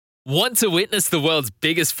Want to witness the world's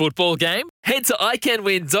biggest football game? Head to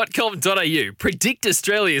iCanWin.com.au, predict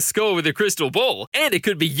Australia's score with a crystal ball, and it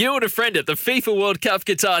could be you and a friend at the FIFA World Cup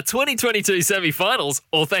Qatar 2022 semi-finals,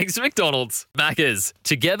 all thanks to McDonald's. Maccas,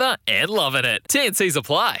 together and loving it. TNCs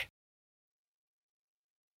apply.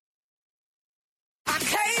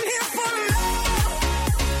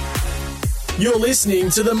 You're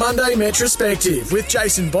listening to the Monday Metrospective with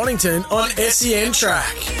Jason Bonington on SEN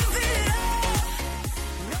Track.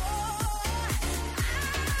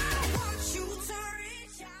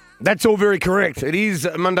 That's all very correct. It is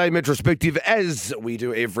Monday Metrospective, as we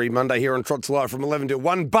do every Monday here on Trots Live from 11 to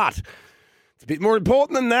 1. But it's a bit more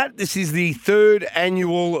important than that. This is the third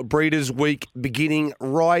annual Breeders' Week beginning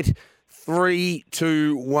right. 3,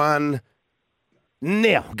 2, 1.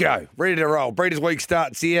 Now, go. Ready to roll. Breeders' Week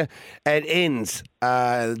starts here and ends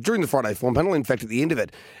during the Friday form panel. In fact, at the end of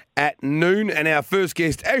it at noon. And our first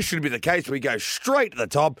guest, as should be the case, we go straight to the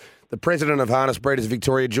top. The president of Harness Breeders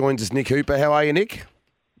Victoria joins us, Nick Hooper. How are you, Nick?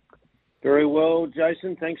 Very well,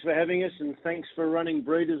 Jason. Thanks for having us, and thanks for running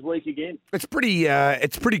Breeders' Week again. It's pretty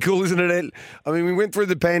cool, isn't it? I mean, we went through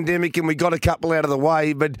the pandemic and we got a couple out of the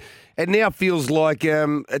way, but it now feels like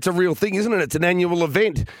it's a real thing, isn't it? It's an annual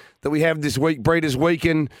event that we have this week, Breeders' Week,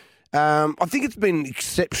 and I think it's been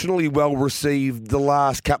exceptionally well received the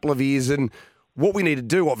last couple of years. And what we need to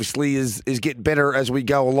do, obviously, is get better as we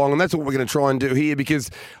go along, and that's what we're going to try and do here,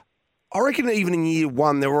 because I reckon even in year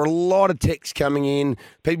one, there were a lot of texts coming in,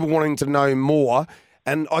 people wanting to know more.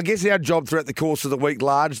 And I guess our job throughout the course of the week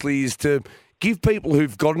largely is to give people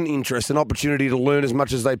who've got an interest an opportunity to learn as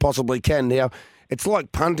much as they possibly can. Now, it's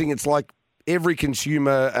like punting. It's like every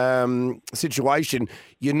consumer situation.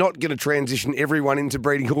 You're not going to transition everyone into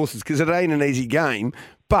breeding horses because it ain't an easy game.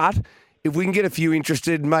 But if we can get a few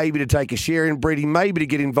interested, maybe to take a share in breeding, maybe to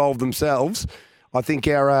get involved themselves, I think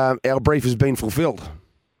our brief has been fulfilled.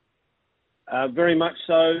 Very much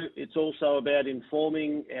so. It's also about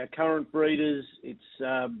informing our current breeders. It's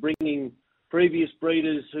bringing previous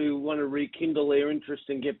breeders who want to rekindle their interest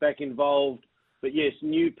and get back involved. But yes,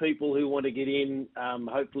 new people who want to get in,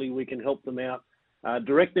 hopefully we can help them out,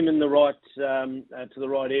 direct them in the right to the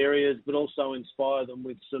right areas, but also inspire them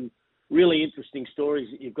with some really interesting stories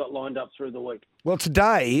that you've got lined up through the week. Well,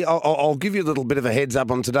 today, I'll give you a little bit of a heads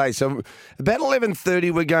up on today. So about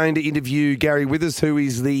 11:30, we're going to interview Gary Withers, who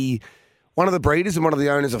is one of the breeders and one of the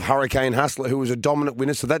owners of Hurricane Hustler, who was a dominant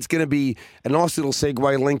winner. So that's going to be a nice little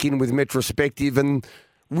segue link in with Metrospective. And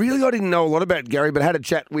really, I didn't know a lot about Gary, but I had a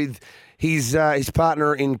chat with his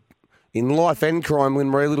partner in life and crime, Lynn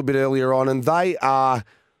Marie, a little bit earlier on. And they are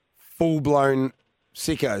full-blown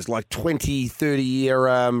sickos, like 20,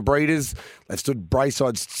 30-year breeders. They've stood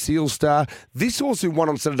Brayside Seal Star. This horse who won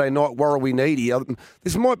on Saturday night, Warrawee Needy,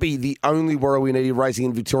 this might be the only Warrawee Needy racing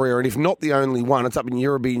in Victoria, and if not the only one, it's up in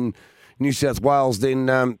Europe, New South Wales,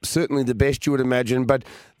 then certainly the best you would imagine. But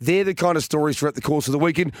they're the kind of stories throughout the course of the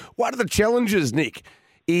weekend. One of the challenges, Nick,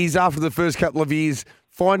 is after the first couple of years,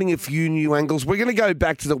 finding a few new angles. We're going to go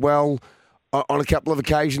back to the well on a couple of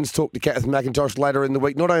occasions, talk to Kath McIntosh later in the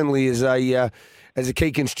week, not only as a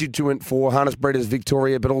key constituent for Harness Breeders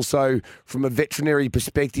Victoria, but also from a veterinary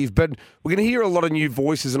perspective. But we're going to hear a lot of new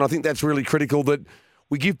voices, and I think that's really critical that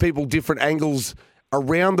we give people different angles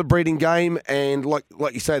around the breeding game, and like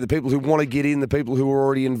you say, the people who want to get in, the people who are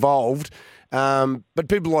already involved. But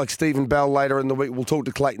people like Stephen Bell later in the week, we'll talk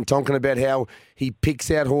to Clayton Tonkin about how he picks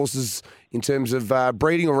out horses in terms of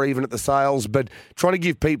breeding or even at the sales, but trying to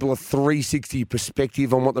give people a 360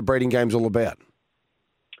 perspective on what the breeding game's all about.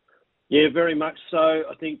 Yeah, very much so.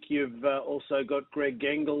 I think you've also got Greg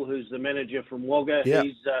Gengel, who's the manager from Wagga. Yep.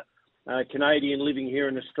 He's Canadian living here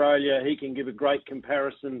in Australia. He can give a great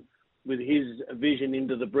comparison with his vision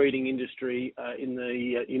into the breeding industry in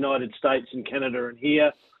the United States and Canada and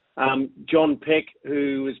here. John Peck,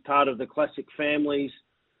 who is part of the Classic Families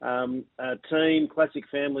team. Classic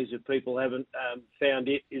Families, if people haven't found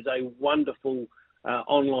it, is a wonderful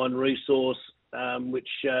online resource, which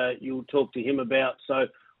you'll talk to him about. So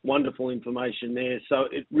wonderful information there. So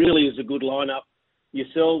it really is a good lineup.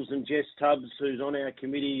 Yourselves and Jess Tubbs, who's on our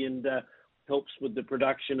committee and helps with the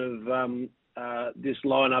production of this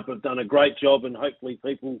lineup, have done a great job, and hopefully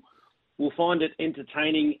people will find it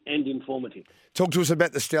entertaining and informative. Talk to us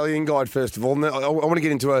about the Stallion Guide, first of all. And I want to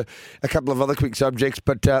get into a couple of other quick subjects,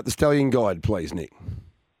 but the Stallion Guide, please, Nick.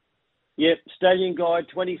 Yep, Stallion Guide,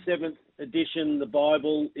 27th edition. The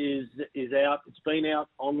Bible is out. It's been out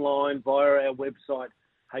online via our website,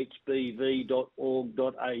 hbv.org.au.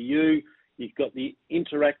 You've got the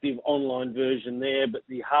interactive online version there, but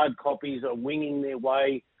the hard copies are winging their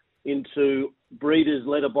way into breeders'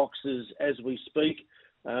 letterboxes as we speak.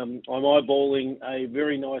 I'm eyeballing a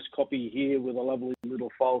very nice copy here with a lovely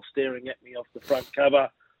little foal staring at me off the front cover.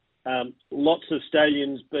 Lots of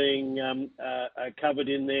stallions being covered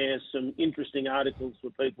in there, some interesting articles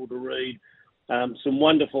for people to read, some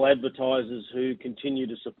wonderful advertisers who continue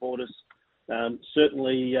to support us.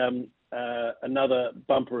 Certainly another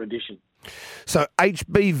bumper edition. So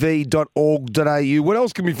hbv.org.au. What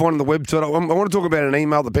else can we find on the website? I want to talk about an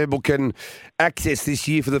email that people can access this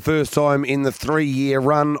year for the first time in the 3-year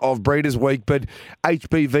run of Breeders' Week, but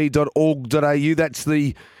hbv.org.au, that's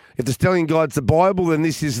the... If the Stallion Guide's the Bible, then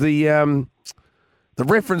this is the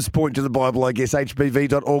reference point to the Bible, I guess,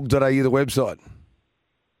 hbv.org.au, the website.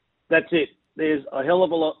 That's it. There's a hell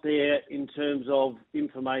of a lot there in terms of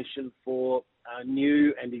information for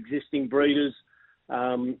new and existing breeders.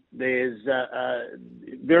 There's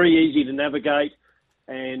very easy to navigate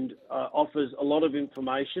and offers a lot of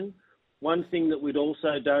information. One thing that we'd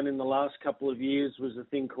also done in the last couple of years was a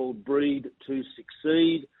thing called Breed to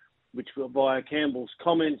Succeed, which via Campbell's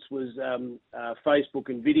comments was Facebook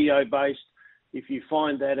and video based. If you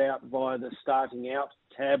find that out via the Starting Out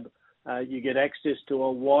tab, you get access to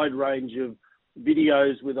a wide range of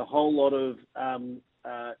videos with a whole lot of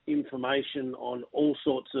information on all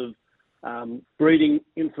sorts of breeding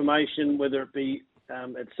information, whether it be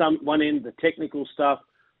at one end the technical stuff,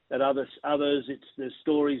 at others it's the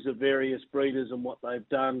stories of various breeders and what they've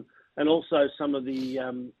done, and also some of the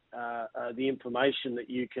information that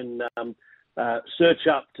you can search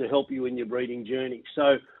up to help you in your breeding journey.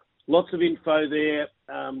 So lots of info there,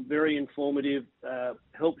 very informative,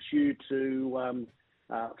 helps you to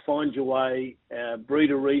find your way.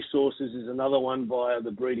 Breeder resources is another one via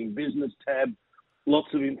the breeding business tab.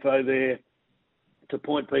 Lots of info there to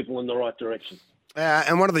point people in the right direction.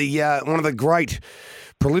 And one of the great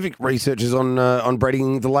prolific researchers on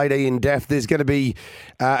breeding, the late Ian Daff. There's going to be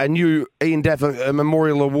a new Ian Daff a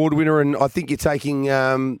Memorial Award winner, and I think you're taking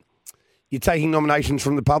nominations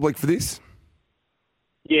from the public for this.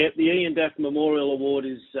 Yeah, the Ian Daff Memorial Award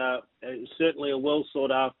is certainly a well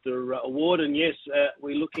sought after award, and yes,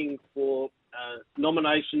 we're looking for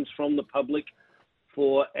nominations from the public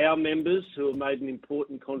for our members who have made an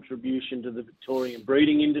important contribution to the Victorian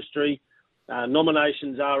breeding industry.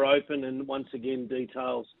 Nominations are open, and once again,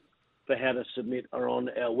 details for how to submit are on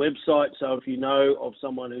our website. So if you know of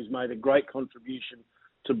someone who's made a great contribution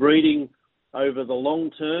to breeding over the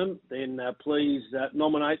long term, then please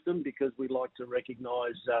nominate them, because we like to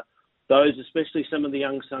recognise those, especially some of the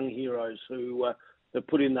unsung heroes who have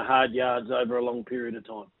put in the hard yards over a long period of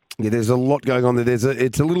time. Yeah, there's a lot going on there.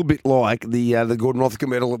 It's a little bit like the Gordon Rothko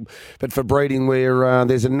medal, but for breeding, where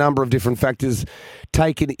there's a number of different factors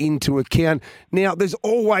taken into account. Now, there's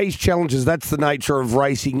always challenges. That's the nature of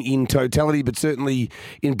racing in totality, but certainly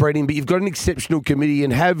in breeding. But you've got an exceptional committee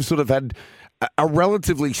and have sort of had a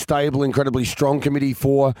relatively stable, incredibly strong committee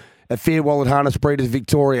for a Fair Wallet Harness Breeders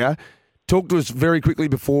Victoria. Talk to us very quickly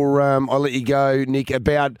before I let you go, Nick,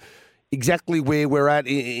 about exactly where we're at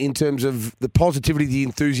in terms of the positivity, the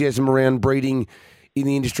enthusiasm around breeding in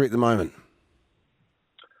the industry at the moment.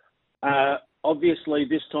 Obviously,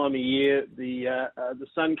 this time of year, the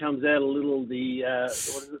sun comes out a little. The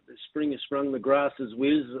spring has sprung, the grass is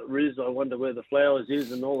riz. I wonder where the flowers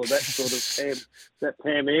is, and all of that sort of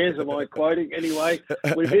Pam Ayres. Am I quoting? Anyway,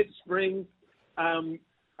 we've hit spring.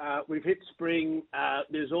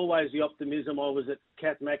 There's always the optimism. I was at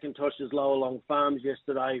Kath McIntosh's Lower Long Farms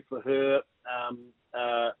yesterday for her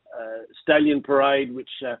stallion parade, which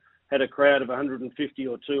had a crowd of 150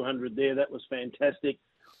 or 200 there. That was fantastic.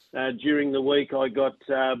 During the week, I got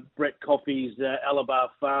Brett Coffey's Alabar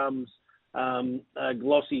Farms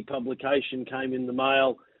glossy publication came in the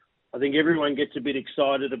mail. I think everyone gets a bit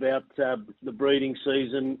excited about the breeding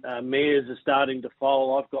season. Mares are starting to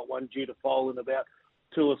foal. I've got one due to foal in about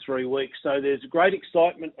 2 or 3 weeks. So there's great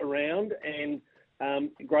excitement around, and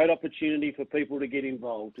great opportunity for people to get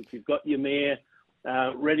involved. If you've got your mare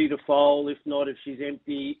ready to foal, if not, if she's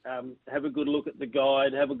empty, have a good look at the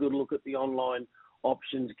guide, have a good look at the online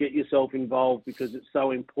options, get yourself involved, because it's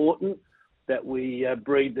so important that we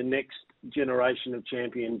breed the next generation of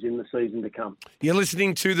champions in the season to come. You're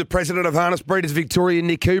listening to the president of Harness Breeders Victoria,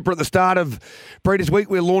 Nick Cooper. At the start of Breeders'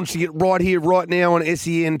 Week, we're launching it right here, right now on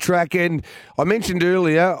SEN Track. And I mentioned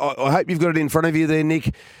earlier, I hope you've got it in front of you there,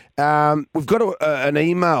 Nick. We've got an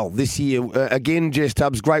email this year. Again, Jess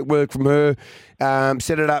Tubbs, great work from her.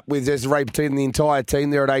 Set it up with Desiree Petit and the entire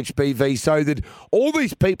team there at HBV, so that all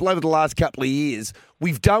these people over the last couple of years,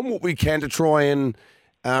 we've done what we can to try and,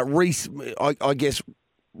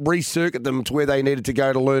 recircuit them to where they needed to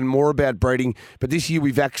go to learn more about breeding. But this year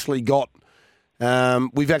we've actually got an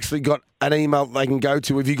email they can go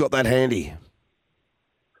to. Have you got that handy?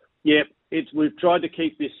 Yeah, we've tried to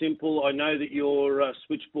keep this simple. I know that your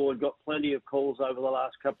switchboard got plenty of calls over the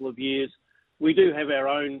last couple of years. We do have our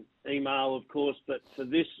own email, of course, but for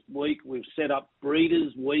this week, we've set up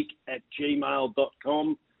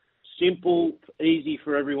breedersweek@gmail.com. Simple, easy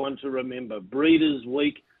for everyone to remember.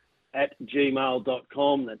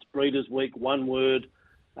 breedersweek@gmail.com. That's Breeders Week, one word.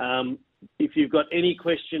 If you've got any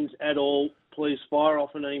questions at all, please fire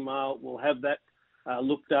off an email. We'll have that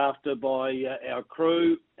looked after by our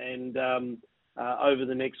crew and over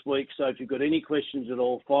the next week. So if you've got any questions at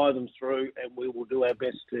all, fire them through and we will do our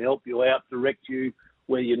best to help you out, direct you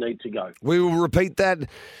where you need to go. We will repeat that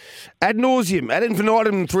ad nauseum, ad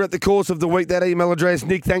infinitum throughout the course of the week, that email address.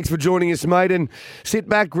 Nick, thanks for joining us, mate, and sit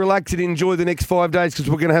back, relax and enjoy the next 5 days because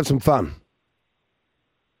we're going to have some fun.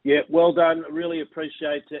 Yeah, well done. Really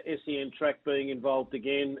appreciate SEN Track being involved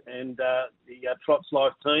again and the Trots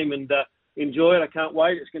Life team, and enjoy it. I can't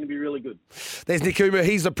wait. It's going to be really good. There's Nick Coomer.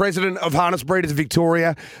 He's the president of Harness Breeders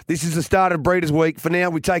Victoria. This is the start of Breeders Week. For now,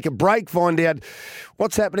 we take a break, find out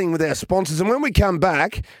what's happening with our sponsors. And when we come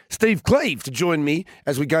back, Steve Cleve to join me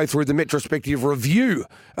as we go through the retrospective review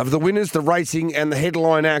of the winners, the racing and the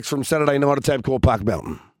headline acts from Saturday night at Tabcorp Park,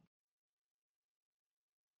 Melton.